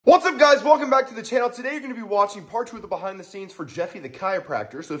What's up, guys? Welcome back to the channel. Today you're going to be watching part 2 of the behind the scenes for Jeffy the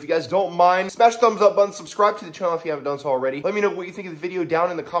Chiropractor. So if you guys don't mind, smash the thumbs up button, subscribe to the channel if you haven't done so already. Let me know what you think of the video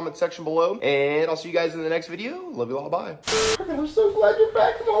down in the comment section below, and I'll see you guys in the next video. Love you all. Bye. Marvin, I'm so glad you're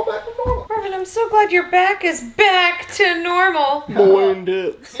back. It's all back to normal. Marvin, I'm so glad your back is back to normal.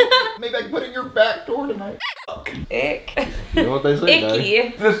 Maybe I can put it in your back door tonight. Ick. You know what they say,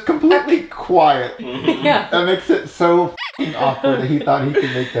 Icky. guys? Just completely quiet. Yeah. That makes it so awkward that he thought he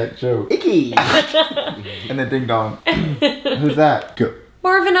could make that joke. Icky. And then ding dong. Who's that? Go.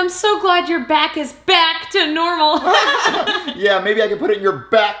 Marvin, I'm so glad your back is back to normal. Yeah, maybe I can put it in your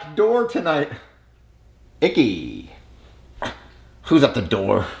back door tonight. Icky. Who's at the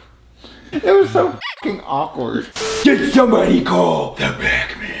door? It was so awkward. Did somebody call the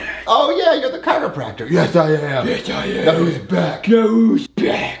back man? Oh yeah, you're the chiropractor. Yes, I am. Yes, I am. Now who's back? Now who's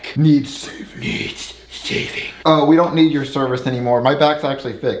back? Needs saving. Needs saving. Oh, we don't need your service anymore. My back's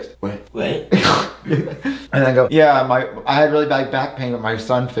actually fixed. What? What? And I go, yeah, I had really bad back pain, but my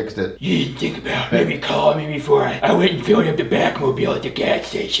son fixed it. You didn't think about maybe calling me before I went and filled up the backmobile at the gas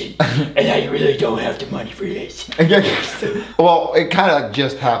station. And I really don't have the money for this. Well, it kind of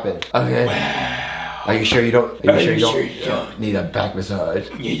just happened. Okay. Wow. Are you sure you don't? Are you sure you don't need a back massage?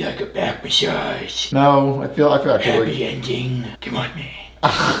 Need like a back massage. No, I feel actually. Happy ending. Come on, man.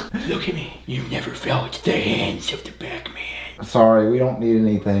 Look at me. You've never felt the hands of the back man. Sorry, we don't need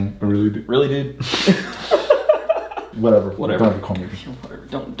anything. Really, dude? Whatever. Whatever. Don't ever call me. Whatever.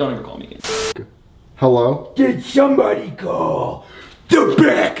 Don't ever call me again. Hello? Did somebody call the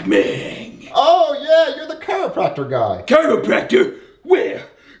back man? Oh yeah, you're the chiropractor guy. Chiropractor? Where?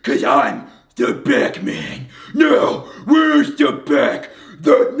 'Cause I'm the back man. Now, where's the back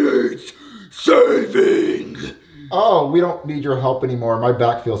that needs saving? Oh, we don't need your help anymore. My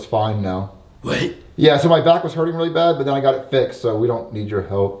back feels fine now. What? Yeah, so my back was hurting really bad, but then I got it fixed, so we don't need your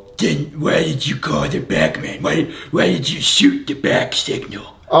help. Then why did you call the back man? Why did you shoot the back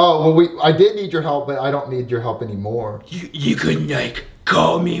signal? Oh, well, I did need your help, but I don't need your help anymore. You couldn't, like,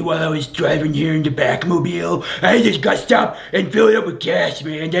 call me while I was driving here in the backmobile? I just got stopped and filled up with gas,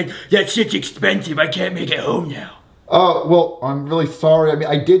 man. That shit's expensive. I can't make it home now. Oh, well, I'm really sorry. I mean,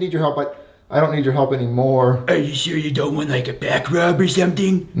 I did need your help, but I don't need your help anymore. Are you sure you don't want, like, a back rub or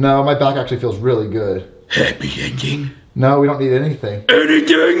something? No, my back actually feels really good. Happy ending? No, we don't need anything.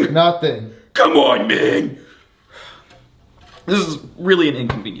 Anything? Nothing. Come on, man. This is really an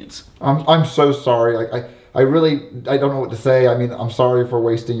inconvenience. I'm so sorry. Like, I don't know what to say. I mean, I'm sorry for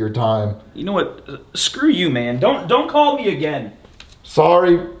wasting your time. You know what? Screw you, man. Don't call me again.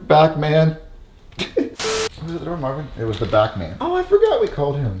 Sorry, back man. Who was at the door, Marvin? It was the back man. Oh, I forgot we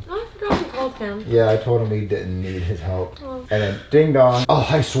called him. I forgot we called him. Yeah, I told him we didn't need his help. Oh. And then ding dong. Oh,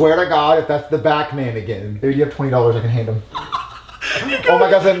 I swear to God, if that's the back man again. Dude, you have $20 I can hand him. Oh my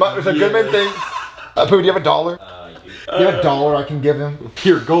God, it's a Goodman thing. Pooh, do you have $1? Do you have $1 I can give him?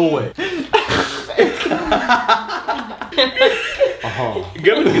 Here, go away.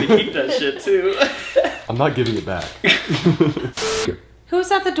 Goodman's gonna keep that shit too. I'm not giving it back. Who's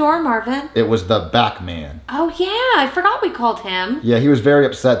at the door, Marvin? It was the back man. Oh yeah, I forgot we called him. Yeah, he was very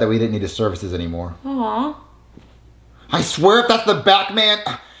upset that we didn't need his services anymore. Aw. I swear if that's the back man.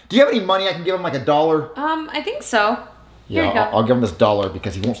 Do you have any money I can give him, like $1? I think so. Here Yeah, you go. I'll give him this $1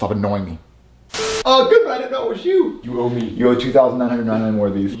 because he won't stop annoying me. Oh, good, I didn't know it was you. You owe me. You owe 2,999 more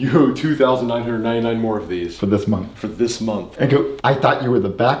of these. You owe 2,999 more of these. For this month. For this month. And go, I thought you were the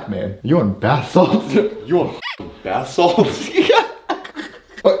back man. You on bath salts? You want bath salts?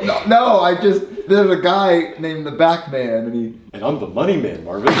 No, there's a guy named the back man And I'm the money man,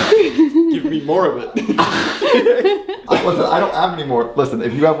 Marvin. Give me more of it. Listen, I don't have any more. Listen,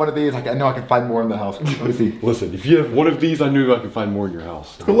 if you have one of these, I know I can find more in the house. Let me see. Listen, if you have one of these, I knew I could find more in your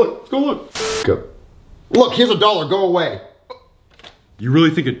house. Let's go look. Let's go look. Go. Look, here's $1. Go away. You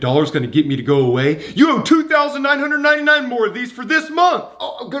really think $1's gonna get me to go away? You owe 2,999 more of these for this month.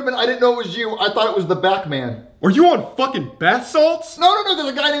 Oh, Goodman, I didn't know it was you. I thought it was the back man. Are you on fucking bath salts? No,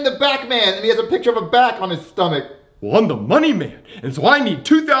 there's a guy named the back man, and he has a picture of a back on his stomach. Well, I'm the money man, and so I need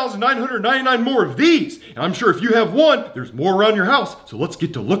 2,999 more of these. And I'm sure if you have one, there's more around your house, so let's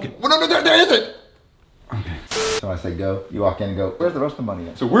get to looking. Well, no, there isn't. Okay. So I say go, you walk in and go, where's the rest of the money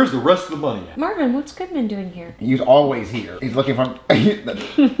at? So where's the rest of the money at? Marvin, what's Goodman doing here? He's always here. He's looking for... Oh,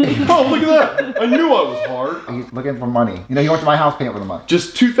 look at that. I knew I was hard. He's looking for money. You know, he went to my house paying for the money.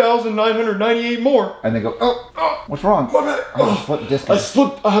 Just 2,998 more. And they go, oh, what's wrong? My back. I have a slipped disc.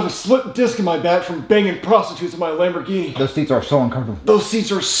 I have a slipped disc in my back from banging prostitutes in my Lamborghini. Those seats are so uncomfortable. Those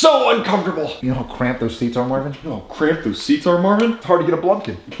seats are so uncomfortable. You know how cramped those seats are, Marvin? You know how cramped those seats are, Marvin? It's hard to get a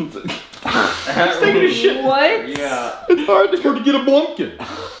blumpkin. He's taking a shit. What? Yeah. It's hard to get a Blumpkin.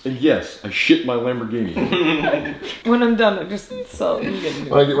 And yes, I shit my Lamborghini. When I'm done, I just sell it.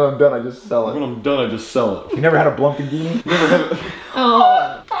 When I'm done, I just sell When it. I'm done, I just sell it. You never had a Blumpkin-gini?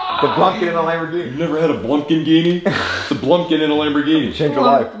 Oh. The Blumpkin in a Lamborghini. You've never had a Blumpkin-gini? It's a Blumpkin in a Lamborghini. Change your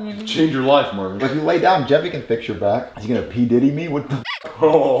life. Change your life, Marvin. If you lay down, Jeffy can fix your back. Is he gonna P Diddy me? What the?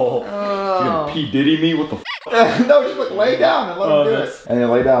 Oh. You gonna P Diddy me? What the f? No, just like lay down and let him do it. And then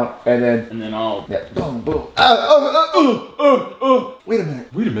lay down, and then I'll. yeah, boom, boom. Wait a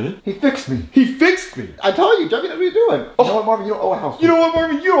minute. Wait a minute. He fixed me. He fixed me. I told you, Jeffy knows what he's doing. You know what, Marvin? You don't owe a house. You know what,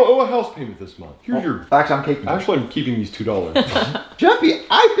 Marvin? You don't owe a house payment this month. Here's your. Actually, I'm keeping. Actually, I'm keeping these $2. Jeffy,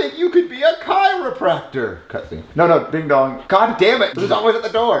 I think you could be a chiropractor. Cutscene. No, ding dong. God damn it! Who's always at the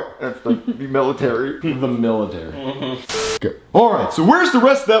door? That's the military. The military. Okay. All right. So where's the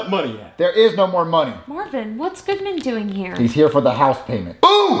rest of that money at? There is no more money. Marvin, what's Goodman doing here? He's here for the house payment.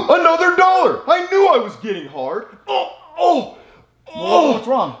 Ooh, another $1. I knew I was getting hard. Oh. What's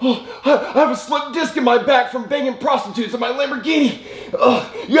wrong? I have a slipped disc in my back from banging prostitutes in my Lamborghini.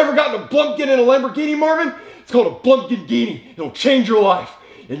 You ever gotten a Blumpkin in a Lamborghini, Marvin? It's called a Blumpkin-gini. It'll change your life.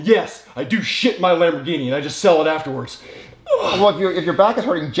 And yes, I do shit my Lamborghini and I just sell it afterwards. Well, if your back is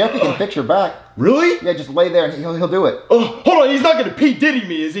hurting, Jeffy can fix your back. Really? Yeah, just lay there and he'll do it. Hold on, he's not gonna P. Diddy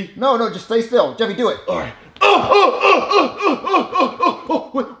me, is he? No, just stay still. Jeffy, do it. All right.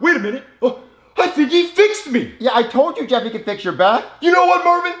 Wait a minute. I think he fixed me. Yeah, I told you Jeffy could fix your back. You know what,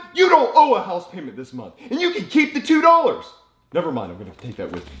 Marvin? You don't owe a house payment this month, and you can keep the $2. Never mind, I'm gonna take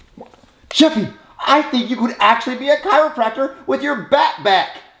that with me. Jeffy, I think you could actually be a chiropractor with your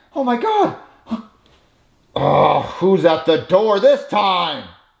back. Oh my God. Oh, who's at the door this time?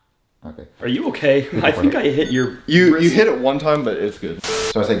 Okay. Are you okay? I think I hit your. You hit it one time, but it's good.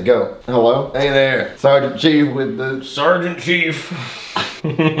 So I said, go. Hello? Hey there. Sergeant Chief with the... Sergeant Chief.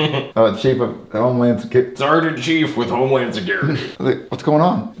 Chief of Homeland Security. Sergeant Chief with Homeland Security. What's going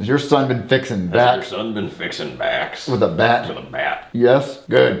on? Has your son been fixing Has your backs son been fixing backs? with a bat? With a bat. Yes?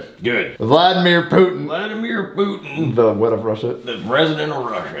 Good. Good. Vladimir Putin, Vladimir Putin, the what of Russia, the president of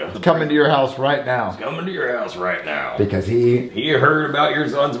Russia, coming to your house right now. coming to your house right now. Because he heard about your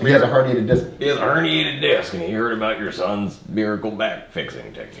son's has a miracle. herniated disc. He has a herniated disc, and he heard about your son's miracle back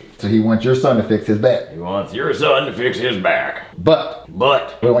fixing technique. So he wants your son to fix his back. He wants your son to fix his back. But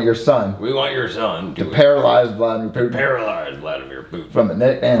But we want your son we want your son to paralyze Vladimir Putin paralyze Vladimir Putin from the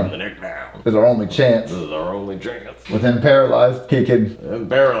neck from the down. neck down. This is our only chance. This is our only chance. With him paralyzed, he can And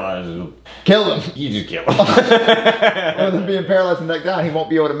paralyzed him. kill him. You just kill him. With him being paralyzed from the neck down, he won't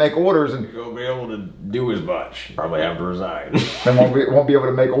be able to make orders and He'll be able to do as much. Probably have to resign. won't be able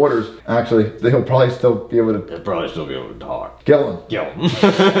to make orders. Actually, he'll probably still be able to He'll probably still be able to talk. kill him. Kill him.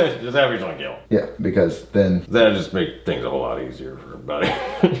 Just have your son kill him. Yeah, because then That'll just make things a whole lot easier for everybody.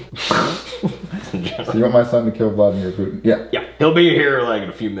 so you want my son to kill Vladimir Putin? Yeah. Yeah, he'll be here like in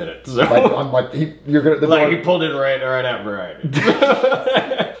a few minutes. So. I'm like you're gonna Like he pulled in right after I did.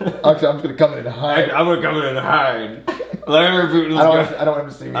 Actually, I'm just gonna come in and hide. I'm gonna come in and hide. Vladimir Putin's I don't want him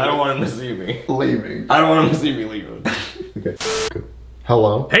to see me. I don't want him to see me. leaving. I don't want him to see me leaving. Okay.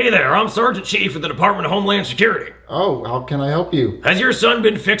 Hello. Hey there, I'm Sergeant Chief of the Department of Homeland Security. Oh, how can I help you? Has your son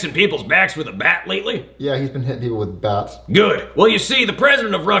been fixing people's backs with a bat lately? Yeah, he's been hitting people with bats. Good. Well, you see, the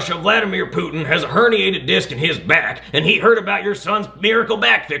president of Russia, Vladimir Putin, has a herniated disc in his back, and he heard about your son's miracle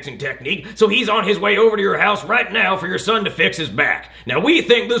back fixing technique, so he's on his way over to your house right now for your son to fix his back. Now, we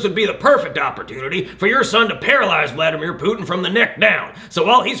think this would be the perfect opportunity for your son to paralyze Vladimir Putin from the neck down. So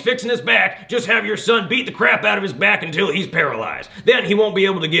while he's fixing his back, just have your son beat the crap out of his back until he's paralyzed. Then he won't be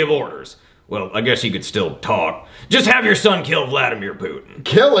able to give orders. Well, I guess he could still talk. Just have your son kill Vladimir Putin.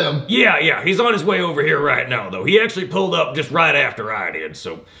 Kill him? Yeah, he's on his way over here right now, though. He actually pulled up just right after I did,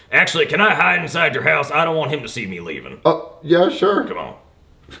 so... Actually, can I hide inside your house? I don't want him to see me leaving. Oh, yeah, sure. Come on.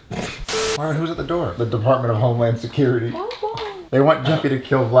 Alright, who's at the door? The Department of Homeland Security. They want Jeffy to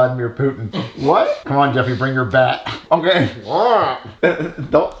kill Vladimir Putin. What? Come on, Jeffy, bring your bat. Okay.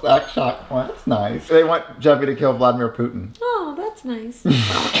 Don't act shocked. Well, that's nice. They want Jeffy to kill Vladimir Putin. Oh, that's nice.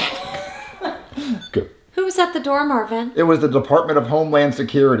 Good. Who was at the door, Marvin? It was the Department of Homeland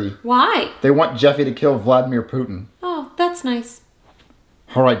Security. Why? They want Jeffy to kill Vladimir Putin. Oh, that's nice.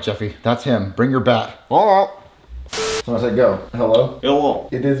 All right, Jeffy, that's him. Bring your bat. All right. So I said go. Hello? Hello.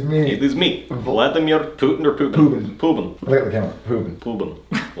 It is me. It is me. Vladimir Putin or Putin? Putin. Look at the camera. Putin. Putin.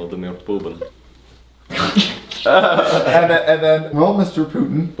 Vladimir Putin. and then, well, Mr.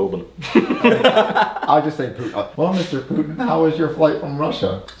 Putin. Putin. I'll just say Putin. Well, Mr. Putin, how was your flight from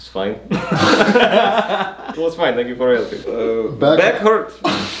Russia? It's fine. It was fine, thank you for helping. Back hurt.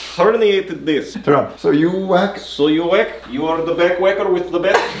 Herniated this. Turn on. So you whack? So you whack? You are the back whacker with the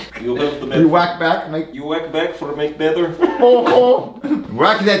bat? You have the You whack back, make. You whack back for make better. Oh,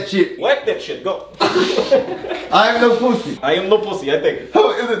 whack that shit. Whack that shit, go. I am no pussy. I am no pussy, I take it.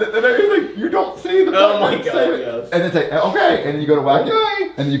 Oh, is it? And everything. You don't say the. Oh my say god, it. yes. And then say okay, and then you go to whack it,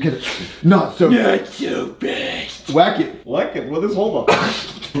 and then you get it. Not so. Not so best. Whack it. Whack it, what is hold on?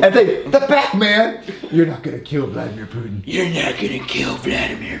 And say the back man. You're not gonna kill Vladimir Putin. You're not gonna kill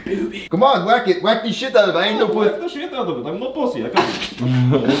Vladimir Putin. Come on, whack it. Whack the shit out of it. I ain't no Whack pussy. the shit out of it, I'm no pussy, I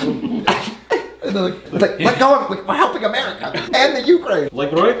can. And they're like, it's like, let go of it. We're helping America and the Ukraine.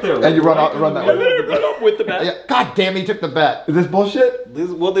 Like right there. And you run out, run that way. Run up with the bat. Yeah. God damn, he took the bat. Is this bullshit?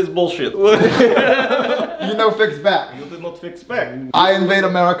 What is bullshit? You know, fix back. You did not fix back. I invade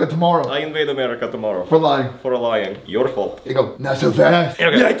America tomorrow. I invade America tomorrow. For lying. For lying. Your fault. You go, not so fast.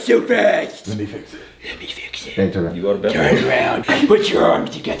 Not so fast. Let me fix it. Let me fix it. Hey, turn around. You are better. Turn around. Put your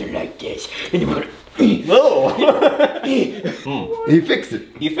arms together like this. And then we're gonna... No! He fixed it.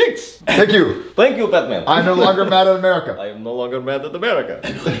 He fixed. Thank you. Thank you, Batman. I'm no longer mad at America. I am no longer mad at America.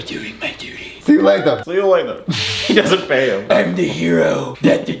 I'm only doing my duty. See you later. See you later. He doesn't pay him. I'm the hero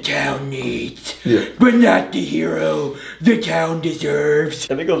that the town needs. Yeah. But not the hero the town deserves.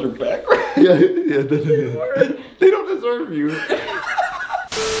 And because you're back. Yeah, they don't deserve you.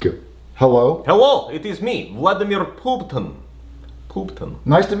 Go. Hello? Hello, it is me, Vladimir Putin. Putin.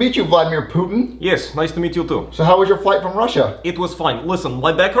 Nice to meet you, Vladimir Putin. Yes, nice to meet you too. So how was your flight from Russia? It was fine. Listen,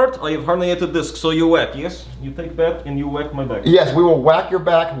 my back hurt. I have herniated disc, so you whack, yes? You take bat and you whack my back. Yes, we will whack your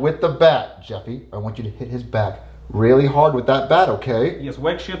back with the bat. Jeffy, I want you to hit his back really hard with that bat, okay? Yes,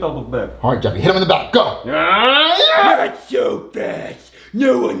 whack shit out of back. All right, Jeffy, hit him in the back. Go! Not so fast.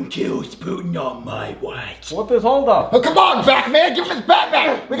 No one kills Putin on my watch. What is hold up? Oh, come on, back man, give him his bat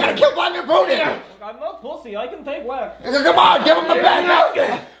back. We gotta kill Vladimir Putin. I'm not pussy, I can take whack. Come on, give him the bat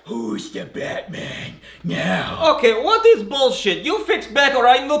now. Who's the Batman now? Okay, what is bullshit? You fix back or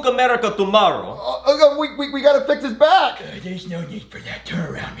I nuke America tomorrow. We gotta fix his back. There's no need for that. Turn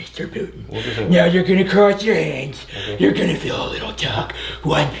around, Mr. Putin. Now you're gonna cross your hands. Okay. You're gonna feel a little talk.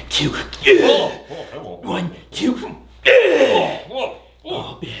 1, 2. Hello. 1, 2.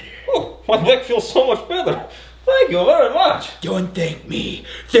 Oh, better. Oh, my back feels so much better. Thank you very much. Don't thank me.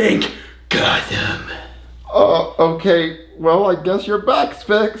 Thank Gotham. Okay. Well, I guess your back's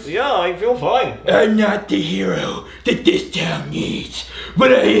fixed. Yeah, I feel fine. I'm not the hero that this town needs,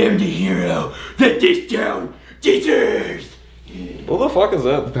 but I am the hero that this town deserves. Who the fuck is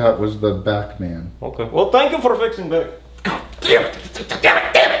that? That was the back man. Okay. Well, thank you for fixing back. God damn it!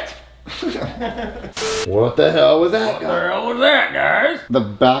 Damn it! What the hell was that? What the hell was that, guys? The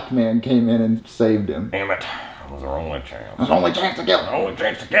back man came in and saved him. Damn it. That was our only chance. His only chance to kill him. Only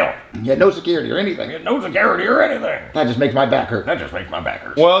chance to kill him. He had no security or anything. Get no security or anything. That just makes my back hurt. That just makes my back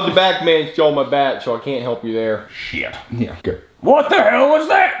hurt. Well, the back man stole my bat, so I can't help you there. Shit. Yeah, good. What the hell was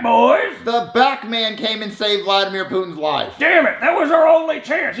that, boys? The back man came and saved Vladimir Putin's life. Damn it, that was our only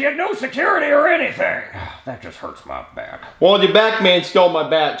chance. He had no security or anything. That just hurts my back. Well, the back man stole my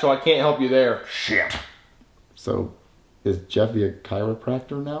bat, so I can't help you there. Shit. So, is Jeffy a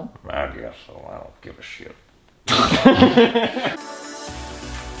chiropractor now? I guess so. I don't give a shit.